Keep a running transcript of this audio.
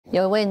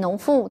有一位农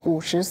妇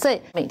50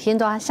岁，每天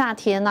都要下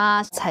田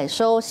啊、采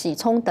收、洗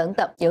葱等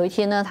等。有一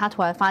天呢，她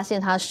突然发现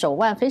她手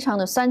腕非常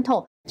的酸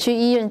痛，去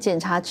医院检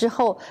查之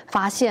后，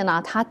发现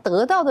啊，她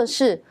得到的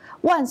是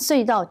腕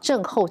隧道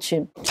症候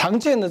群。常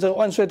见的这个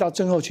腕隧道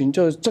症候群，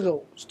就是这个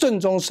正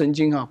中神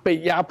经被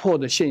压迫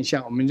的现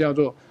象，我们叫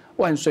做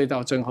腕隧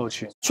道症候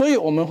群。所以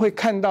我们会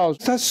看到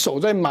他手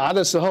在麻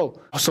的时候，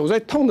手在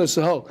痛的时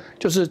候，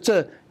就是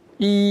这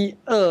1、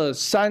2、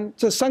3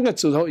这3个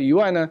指头以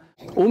外呢，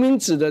无名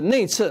指的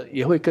内侧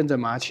也会跟着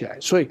麻起来。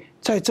所以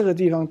在这个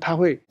地方，它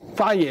会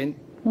发炎、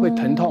会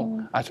疼痛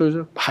啊，所以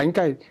说涵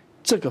盖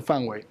这个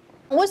范围。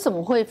为什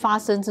么会发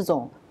生这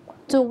种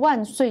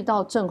腕隧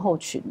道症候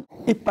群？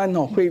一般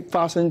会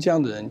发生这样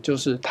的人，就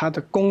是他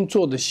的工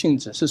作的性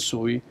质是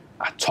属于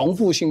重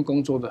复性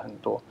工作的很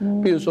多。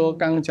比如说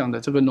刚刚讲的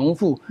这个农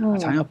妇，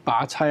常要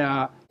拔菜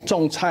啊、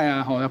种菜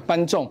啊，要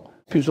搬重。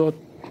比如说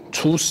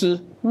厨师，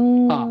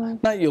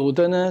那有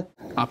的呢，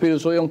比如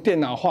说用电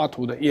脑画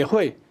图的也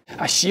会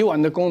洗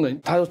碗的工人，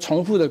他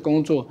重复的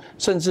工作，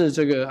甚至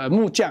这个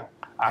木匠。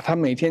他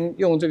每天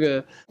用这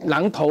个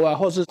榔头啊，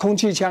或是空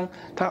气枪，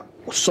他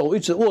手一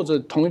直握着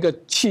同一个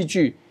器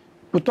具，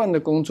不断的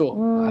工作，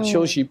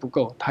休息不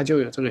够，他就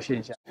有这个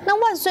现象。那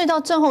腕隧道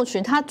症候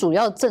群它主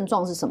要的症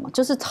状是什么？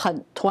就是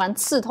突然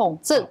刺痛，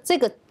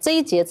这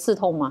一节刺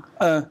痛吗？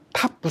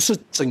它不是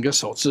整个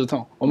手刺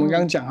痛，我们刚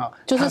刚讲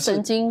就是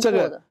神经这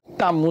个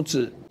大拇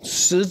指、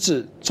食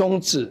指、中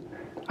指，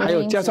还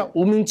有加上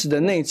无名指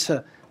的内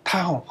侧，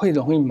它会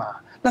容易麻。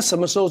那什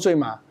么时候最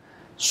麻？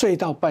睡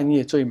到半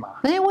夜最麻。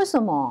为什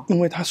么？因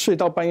为他睡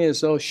到半夜的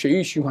时候，血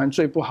液循环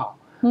最不好，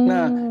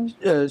那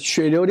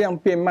血流量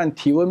变慢，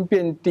体温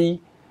变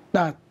低，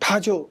那他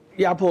就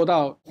压迫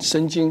到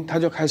神经，他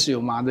就开始有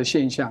麻的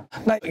现象。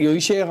那有一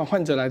些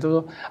患者来都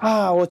说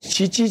我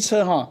骑机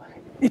车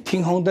一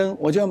停红灯，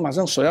我就要马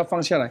上手要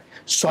放下来，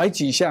甩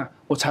几下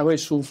我才会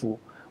舒服。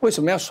为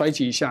什么要甩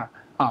几下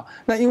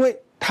那因为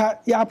它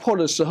压迫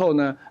的时候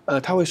呢，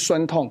它会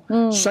酸痛，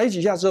甩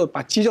几下之后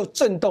把肌肉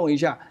震动一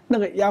下，那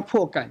个压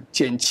迫感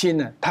减轻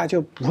了，它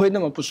就不会那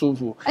么不舒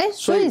服。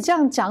所以这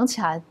样讲起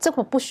来，这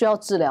个不需要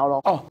治疗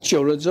咯。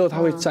久了之后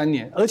它会粘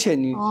连，而且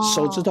你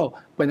手指头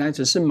本来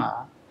只是麻，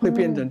会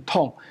变成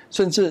痛，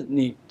甚至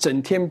你整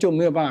天就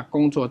没有办法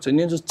工作，整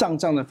天就胀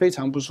胀的，非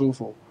常不舒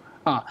服。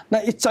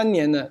那一粘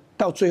连呢，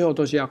到最后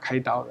都是要开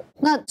刀的。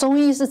那中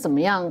医是怎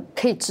么样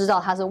可以知道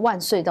它是腕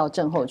隧道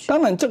症候群？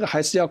当然，这个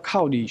还是要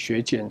靠理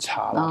学检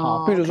查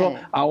了比如说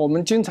我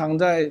们经常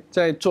在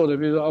做的，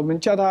比如说我们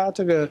叫他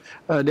这个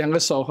2个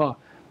手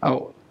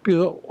比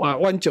如说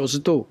弯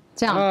90度，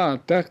这样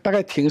大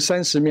概停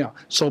30秒，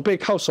手背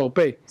靠手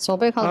背，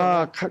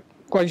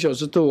关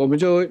90度，我们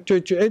就觉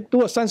得如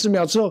果30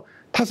秒之后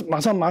他马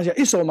上麻起来，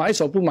一手麻一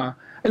手不麻，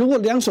如果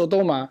2手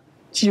都麻，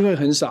机会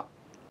很少。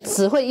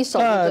只会一手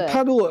对。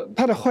他如果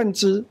他的患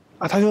肢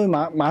他就会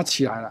麻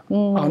起来了，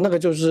那个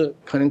就是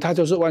可能他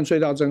就是腕隧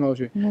道症候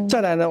群。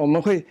再来呢，我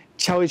们会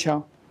敲一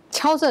敲，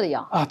敲这里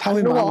他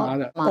会麻麻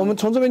的。我们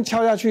从这边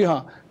敲下去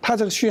他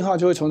这个讯号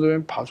就会从这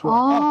边跑出来，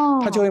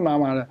他就会麻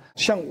麻的。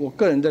像我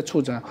个人在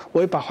触诊，我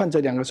会把患者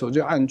2个手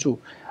就按住，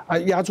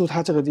压住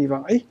他这个地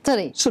方，这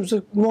里是不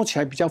是摸起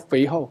来比较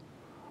肥厚？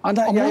他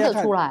压压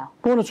看，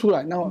摸得出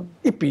来，然后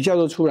一比较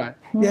就出来，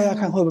压压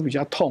看会不会比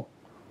较痛？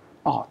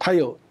他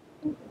有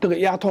这个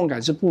压痛感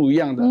是不一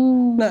样的。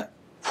那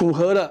符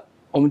合了，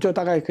我们就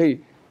大概可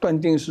以断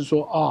定是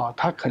说，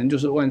他可能就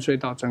是腕隧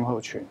道症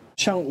候群。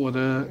像我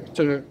的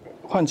这个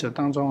患者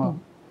当中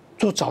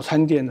做早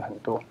餐店的很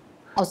多，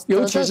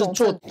尤其是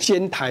做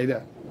煎台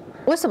的。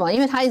为什么？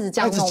因为他一直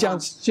这样弄，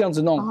这样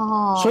子弄，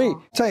所以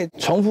在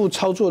重复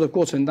操作的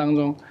过程当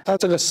中，他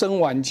这个升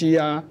碗机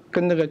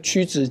跟那个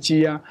屈指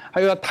机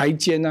还有要抬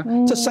肩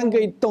这3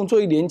个动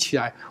作一连起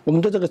来，我们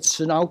的这个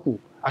尺脑骨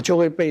就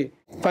会被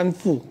翻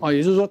覆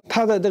也就是说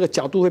它的这个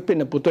角度会变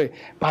得不对，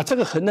把这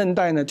个横韧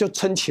带呢就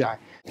撑起来，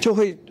就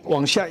会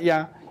往下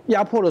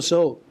压迫的时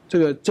候，这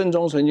个正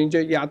中神经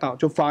就压到，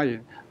就发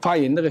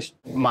炎那个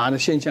麻的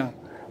现象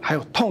还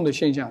有痛的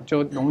现象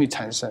就容易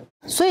产生。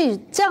所以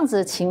这样子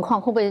的情况，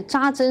会不会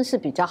扎针是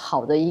比较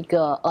好的一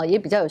个也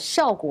比较有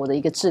效果的一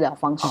个治疗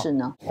方式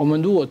呢？我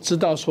们如果知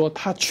道说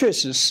它确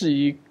实是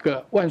一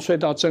个腕隧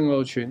道症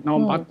候群，那我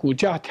们把骨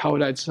架调回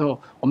来之后，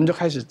我们就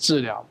开始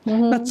治疗。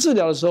那治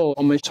疗的时候，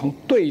我们从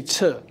对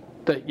侧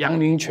的阳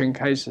陵泉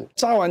开始，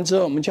扎完之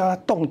后，我们叫他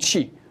动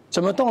气，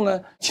怎么动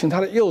呢？请他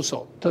的右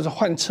手，就是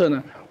患侧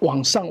呢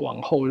往上往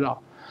后绕，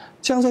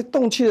这样在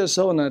动气的时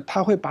候呢，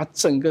他会把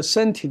整个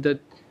身体的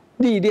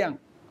力量，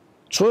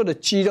所有的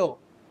肌肉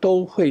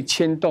都会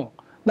牵动，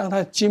让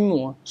它筋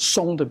膜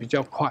松的比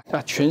较快，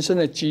那全身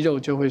的肌肉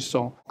就会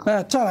松。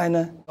那再来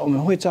呢，我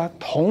们会扎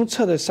同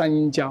侧的三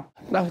阴交，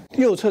让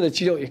右侧的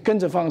肌肉也跟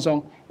着放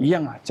松，一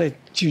样再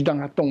继续让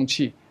它动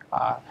气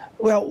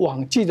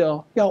记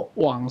得要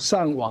往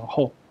上往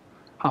后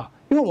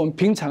因为我们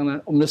平常呢，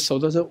我们的手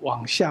都是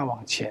往下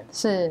往前，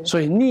所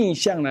以逆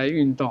向来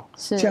运动，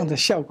这样的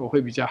效果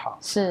会比较好，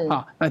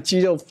那肌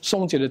肉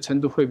松解的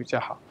程度会比较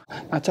好。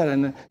那再来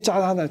呢，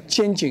扎它的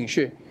肩颈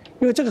穴，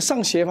因为这个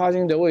上斜发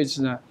筋的位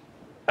置呢，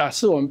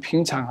是我们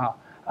平常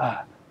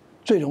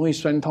最容易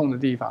酸痛的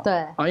地方。对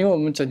啊，因为我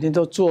们整天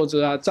都坐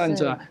着啊、站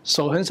着啊，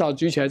手很少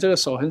举起来，这个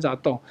手很少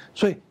动，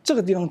所以这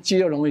个地方肌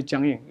肉容易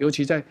僵硬，尤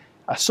其在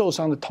受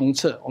伤的同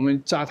侧，我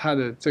们扎它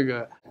的这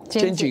个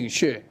肩颈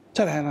穴，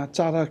再来呢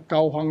扎它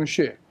膏肓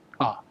穴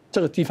啊，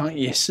这个地方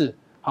也是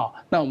好。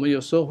那我们有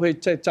时候会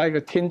再扎一个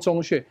天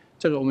中穴，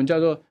这个我们叫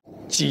做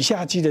脊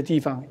下肌的地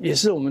方，也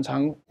是我们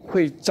常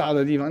会扎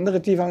的地方。那个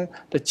地方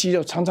的肌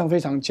肉常常非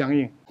常僵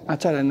硬。那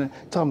再来呢，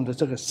在我们的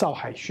这个少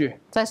海穴，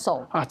在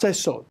手啊，在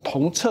手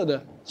同侧的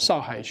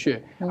少海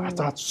穴啊，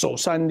扎手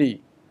三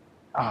里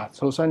啊，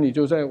手三里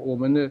就在我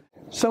们的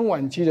伸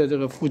腕肌的这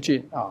个附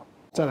近啊。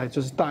再来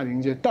就是大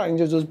陵穴，大陵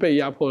穴就是被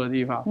压迫的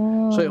地方，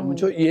所以我们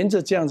就沿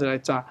着这样子来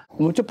扎，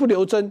我们就不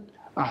留针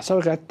啊，稍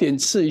微给它点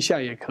刺一下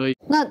也可以。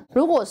那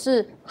如果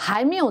是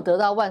还没有得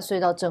到腕隧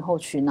道症候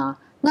群呢？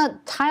那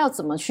他要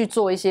怎么去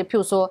做一些，譬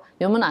如说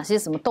有没有哪些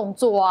什么动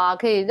作啊，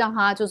可以让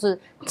他就是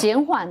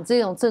减缓这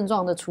种症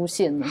状的出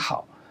现呢？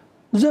好，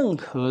任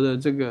何的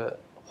这个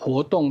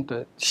活动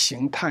的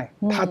形态，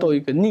它都有一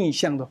个逆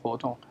向的活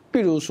动。比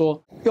如说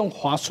用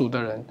滑鼠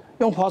的人，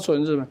用滑鼠的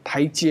人是什么？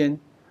抬肩，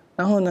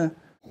然后呢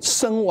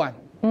伸腕，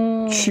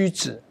屈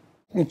指。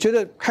你觉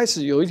得开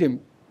始有一点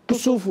不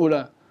舒服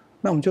了，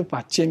那我们就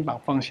把肩膀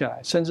放下来，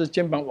甚至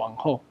肩膀往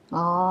后。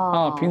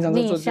平常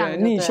都做这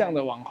样逆向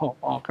的往后。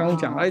刚刚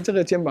讲，这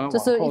个肩膀就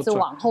是一直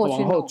往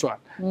后转。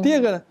第二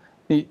个呢，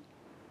你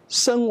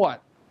伸腕，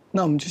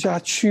那我们就叫它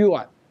屈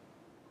腕。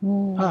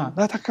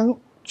那它刚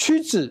屈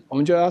指，我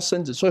们就要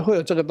伸指，所以会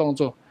有这个动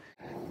作，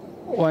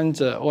弯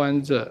着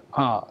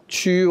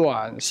屈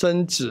腕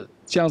伸指，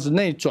这样子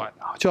内转，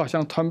就好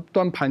像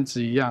端盘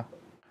子一样。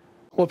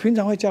我平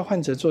常会教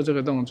患者做这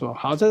个动作。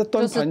好，这是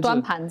端盘子。就是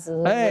端盘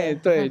子。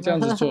对，这样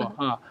子做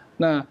啊。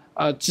那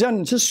只要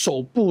你是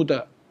手部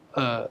的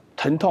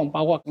疼痛，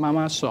包括妈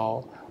妈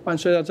手、腕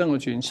隧道症候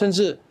群，甚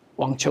至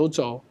网球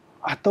肘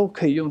啊，都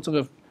可以用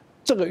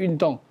这个运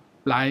动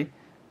来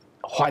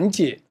缓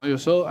解。有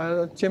时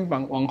候肩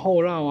膀往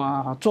后绕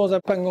啊，坐在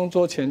办公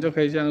桌前就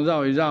可以这样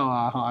绕一绕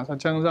啊，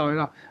这样绕一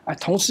绕，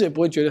同事也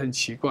不会觉得很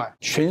奇怪。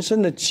全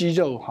身的肌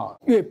肉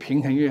越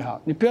平衡越好。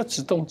你不要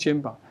只动肩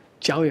膀，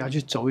脚也要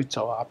去走一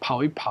走啊，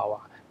跑一跑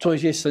啊，做一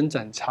些伸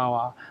展操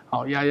啊，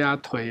压压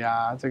腿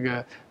啊，这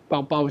个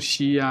抱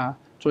膝啊，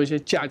做一些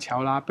架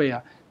桥拉背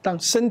啊。当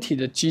身体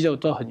的肌肉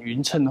都很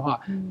匀称的话，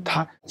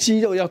它肌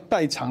肉要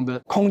代偿的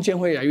空间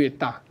会越来越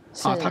大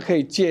它可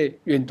以借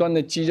远端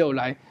的肌肉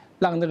来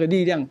让那个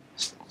力量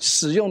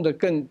使用的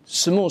更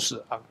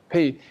smooth 可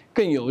以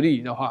更有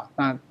力的话，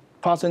那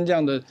发生这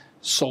样的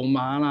手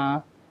麻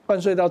啦、腕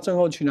隧道症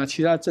候群啊，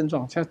其他症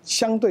状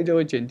相对就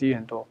会减低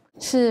很多。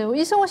是，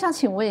医生，我想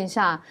请问一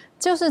下，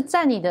就是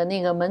在你的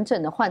那个门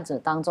诊的患者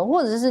当中，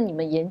或者是你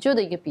们研究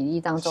的一个比例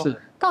当中，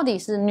到底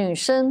是女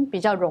生比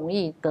较容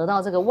易得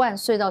到这个腕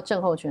隧道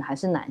症候群，还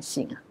是男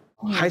性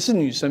啊？还是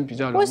女生比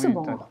较容易得到？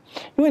为什么？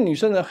因为女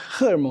生的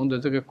荷尔蒙的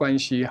这个关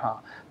系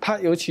它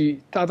尤其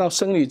达到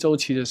生理周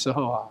期的时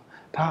候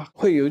它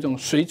会有一种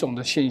水肿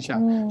的现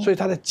象，所以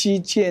它的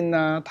肌腱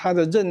啊、它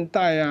的韧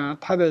带啊、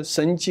它的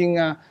神经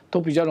啊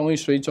都比较容易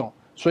水肿，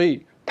所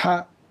以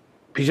它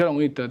比较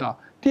容易得到。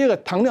第二个，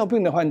糖尿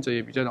病的患者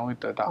也比较容易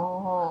得到。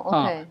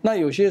OK。那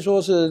有些说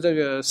是这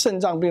个肾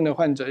脏病的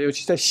患者，尤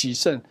其在洗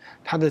肾，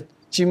他的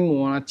筋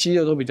膜啊、肌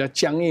肉都比较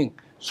僵硬，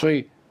所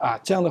以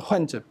这样的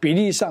患者比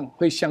例上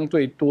会相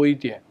对多一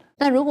点。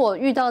那如果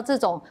遇到这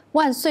种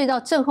腕隧道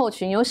症候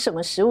群，有什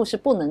么食物是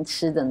不能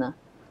吃的呢？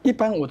一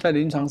般我在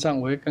临床上，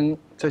我会跟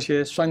这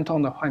些酸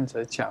痛的患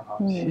者讲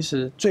其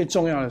实最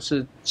重要的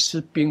是吃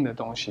冰的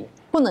东西。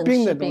不能吃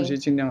冰的东西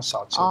尽量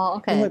少吃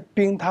，OK。因为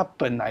冰它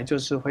本来就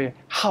是会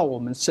耗我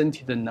们身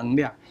体的能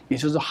量，也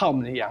就是耗我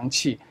们的阳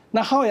气。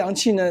那耗阳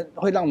气呢，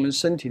会让我们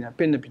身体呢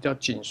变得比较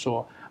紧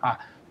缩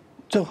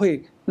这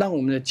会让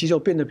我们的肌肉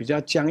变得比较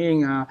僵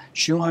硬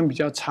循环比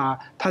较差，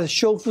它的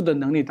修复的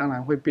能力当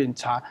然会变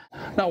差。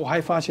那我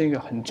还发现一个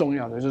很重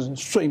要的就是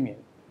睡眠，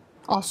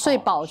睡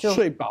饱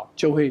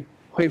就会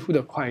恢复的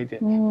快一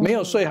点。没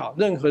有睡好，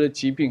任何的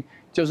疾病，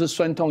就是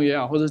酸痛也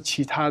好，或者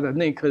其他的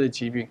内科的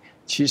疾病，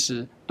其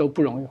实都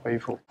不容易恢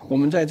复。我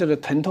们在这个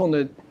疼痛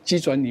的机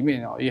转里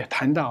面也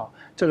谈到，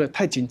这个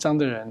太紧张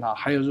的人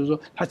还有就是说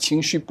他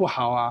情绪不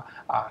好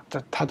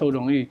他都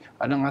容易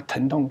让他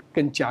疼痛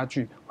更加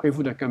剧，恢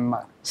复的更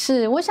慢。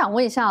是，我想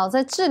问一下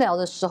在治疗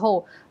的时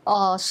候，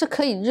是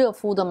可以热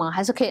敷的吗？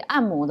还是可以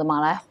按摩的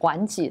吗？来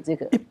缓解这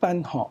个？一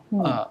般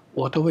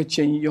我都会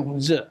建议用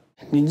热。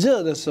你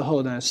热的时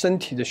候呢，身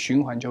体的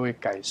循环就会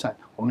改善。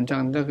我们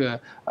将那个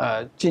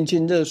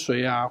浸热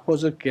水或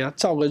者给它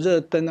照个热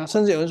灯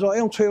甚至有人说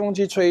用吹风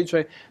机吹一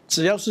吹，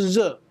只要是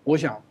热，我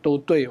想都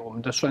对我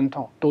们的酸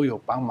痛都有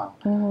帮忙。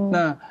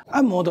那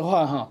按摩的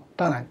话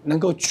当然能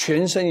够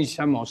全身一起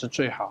按摩是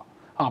最好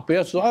不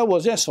要说我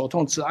现在手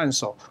痛只按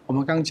手。我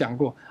们刚刚讲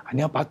过你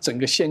要把整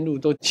个线路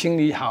都清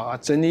理好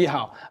整理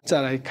好，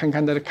再来看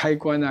看它的开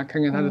关看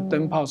看它的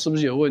灯泡是不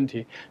是有问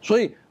题。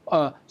所以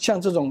像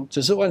这种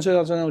只是腕隧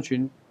道症候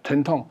群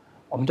疼痛，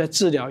我们在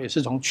治疗也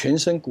是从全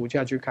身骨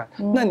架去看。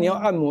那你要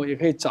按摩，也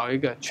可以找一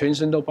个全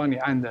身都帮你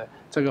按的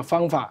这个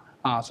方法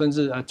甚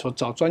至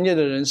找专业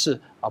的人士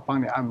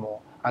帮你按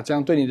摩这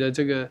样对你的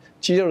这个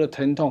肌肉的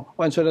疼痛、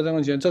腕隧道症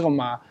候群这种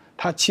麻，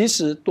它其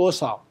实多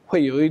少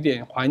会有一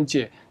点缓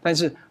解，但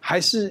是还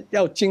是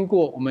要经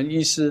过我们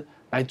医师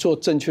来做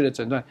正确的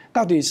诊断，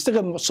到底是这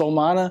个手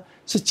麻呢，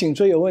是颈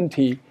椎有问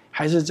题，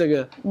还是这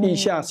个腋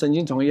下神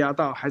经丛压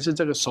到，还是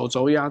这个手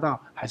肘压到，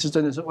还是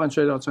真的是腕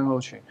隧道症候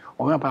群？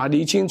我们要把它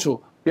理清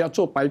楚，不要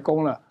做白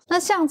工了。那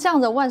像这样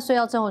的腕隧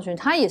道症候群，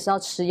它也是要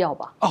吃药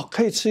吧？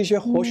可以吃一些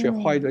活血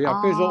化瘀的药，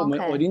比如说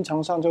我临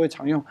床上就会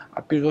常用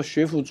比如说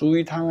血府逐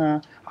瘀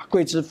汤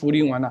桂枝茯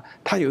苓丸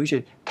它有一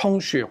些通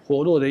血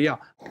活络的药。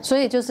所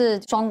以就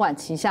是双管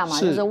齐下嘛，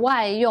就是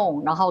外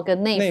用，然后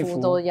跟内服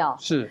都要。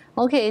是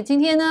OK， 今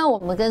天呢，我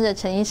们跟着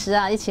陈医师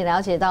一起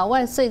了解到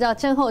腕隧道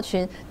症候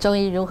群中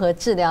医如何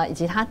治疗，以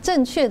及它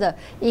正确的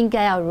应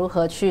该要如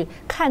何去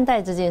看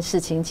待这件事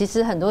情。其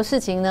实很多事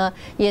情呢，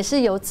也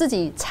是由自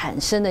己产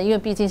生的，因为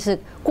毕竟是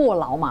过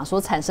劳嘛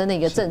所产生的一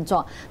个症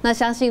状。那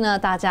相信呢，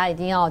大家一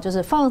定要就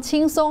是放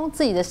轻松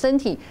自己的身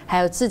体，还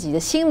有自己的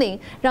心灵，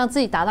让自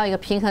己达到一个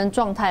平衡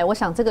状态。我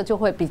想这个就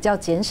会比较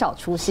减少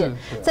出现。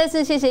再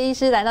次谢谢医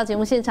师来到节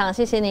目现场，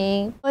谢谢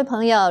您。各位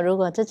朋友，如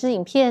果这支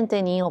影片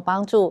对您有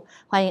帮助，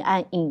欢迎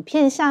按影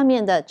片下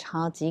面的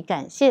超级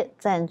感谢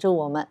赞助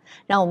我们，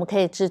让我们可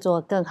以制作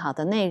更好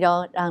的内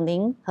容，让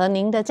您和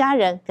您的家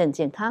人更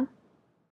健康。